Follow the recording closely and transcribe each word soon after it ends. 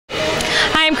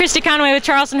Hi, I'm Christy Conway with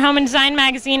Charleston Home and Design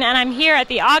Magazine, and I'm here at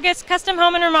the August Custom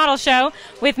Home and Remodel Show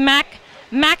with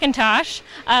Macintosh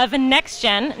of Next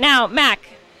Gen. Now, Mac,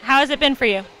 how has it been for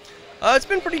you? It's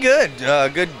been pretty good.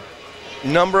 Good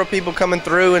number of people coming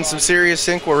through and some serious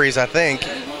inquiries, I think.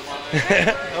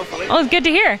 Hopefully. Well, it's good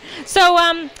to hear.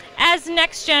 So, as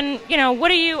Next Gen, what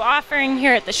are you offering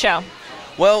here at the show?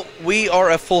 Well, we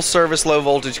are a full-service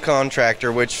low-voltage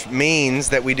contractor, which means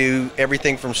that we do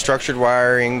everything from structured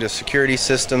wiring to security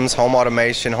systems, home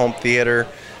automation, home theater,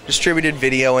 distributed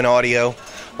video and audio,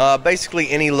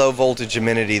 basically any low-voltage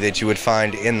amenity that you would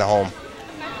find in the home.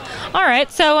 All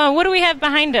right, so what do we have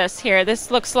behind us here?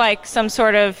 This looks like some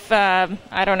sort of,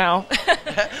 I don't know.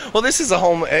 Well, this is a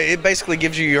home. It basically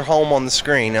gives you your home on the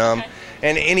screen.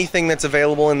 And anything that's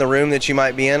available in the room that you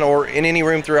might be in or in any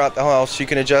room throughout the house, you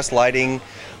can adjust lighting,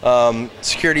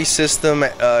 security system,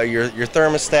 your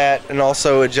thermostat, and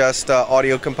also adjust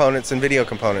audio components and video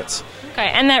components. Okay,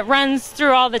 and that runs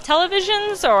through all the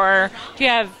televisions, or do you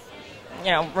have,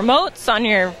 remotes on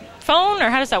your phone, or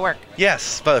how does that work?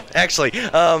 Yes, both. Actually,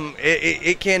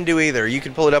 it can do either. You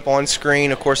can pull it up on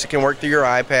screen. Of course, it can work through your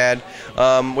iPad.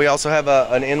 We also have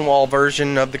an in-wall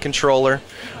version of the controller.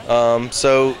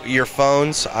 So your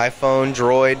phones, iPhone,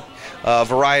 Droid, a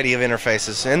variety of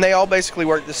interfaces. And they all basically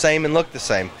work the same and look the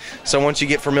same. So once you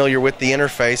get familiar with the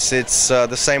interface, it's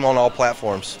the same on all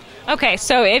platforms. Okay,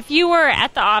 so if you were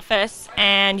at the office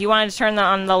and you wanted to turn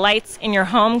on the lights in your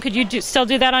home, could you still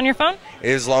do that on your phone?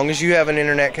 As long as you have an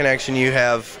internet connection, you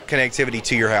have connectivity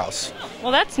to your house.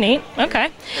 Well, that's neat. Okay.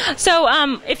 So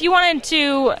if you wanted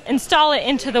to install it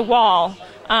into the wall,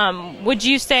 would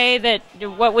you say that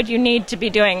what would you need to be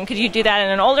doing? Could you do that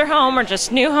in an older home or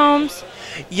just new homes?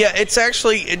 Yeah, it's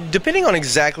actually, depending on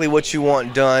exactly what you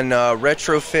want done,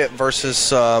 retrofit versus,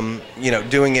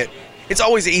 doing it. It's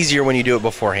always easier when you do it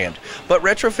beforehand. But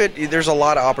retrofit, there's a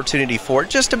lot of opportunity for it,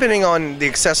 just depending on the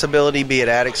accessibility, be it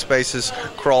attic spaces,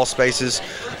 crawl spaces,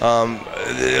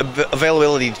 the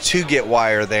availability to get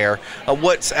wire there,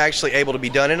 what's actually able to be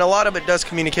done. And a lot of it does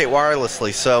communicate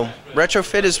wirelessly, so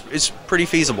retrofit is pretty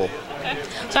feasible. Okay.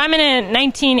 So I'm in a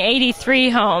 1983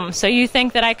 home, so you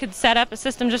think that I could set up a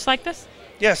system just like this?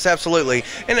 Yes, absolutely.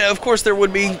 And of course there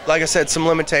would be, like I said, some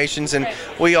limitations, and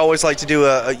we always like to do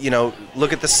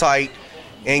look at the site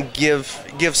and give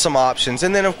some options.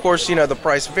 And then of course, the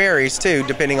price varies too,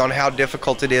 depending on how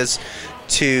difficult it is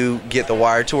to get the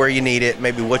wire to where you need it,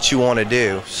 maybe what you want to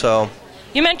do. So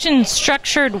you mentioned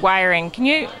structured wiring. Can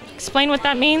you explain what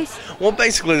that means? Well,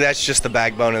 basically that's just the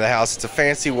backbone of the house. It's a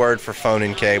fancy word for phone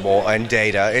and cable and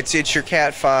data. It's your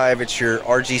Cat 5, it's your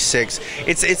RG6.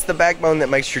 It's the backbone that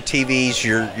makes your TVs,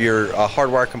 your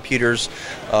hardwire computers.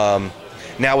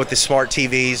 Now with the smart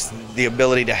TVs, the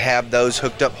ability to have those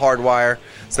hooked up hardwire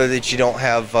so that you don't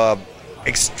have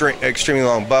extremely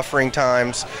long buffering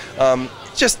times.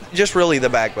 Just really the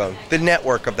backbone, the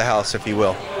network of the house, if you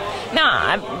will.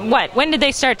 Now, when did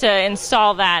they start to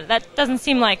install that? That doesn't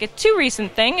seem like a too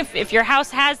recent thing. If your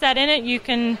house has that in it, you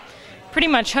can pretty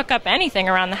much hook up anything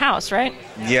around the house, right?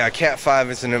 Yeah, Cat 5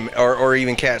 is or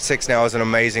even Cat 6 now is an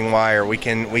amazing wire. We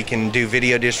can do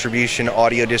video distribution,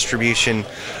 audio distribution,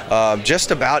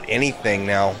 just about anything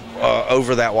now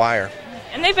over that wire.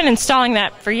 And they've been installing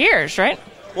that for years, right?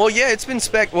 Well, yeah, it's been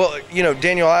spec. Well,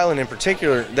 Daniel Island in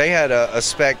particular, they had a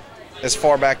spec as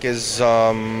far back as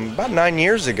about 9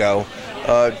 years ago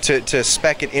to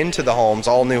spec it into the homes,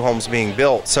 all new homes being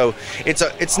built. So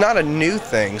it's not a new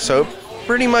thing. So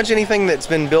pretty much anything that's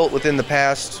been built within the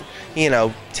past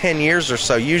 10 years or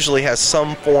so usually has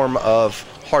some form of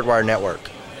hardwire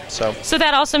network. So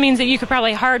that also means that you could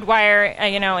probably hardwire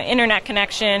internet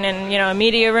connection and a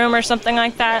media room or something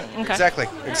like that. Okay.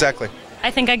 Exactly. I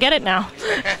think I get it now.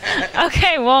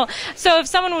 Okay, well, so if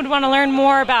someone would want to learn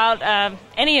more about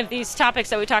any of these topics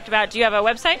that we talked about, do you have a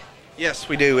website? Yes,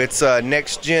 we do. It's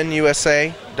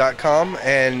nextgenusa.com,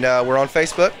 and we're on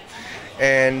Facebook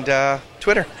and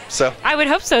Twitter. So I would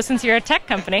hope so, since you're a tech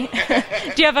company.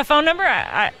 Do you have a phone number?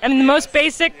 I mean, the most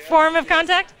basic form of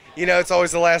contact? It's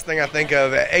always the last thing I think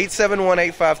of.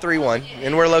 871-8531,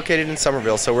 and we're located in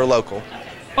Somerville, so we're local.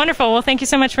 Wonderful. Well, thank you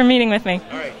so much for meeting with me.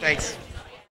 All right, thanks.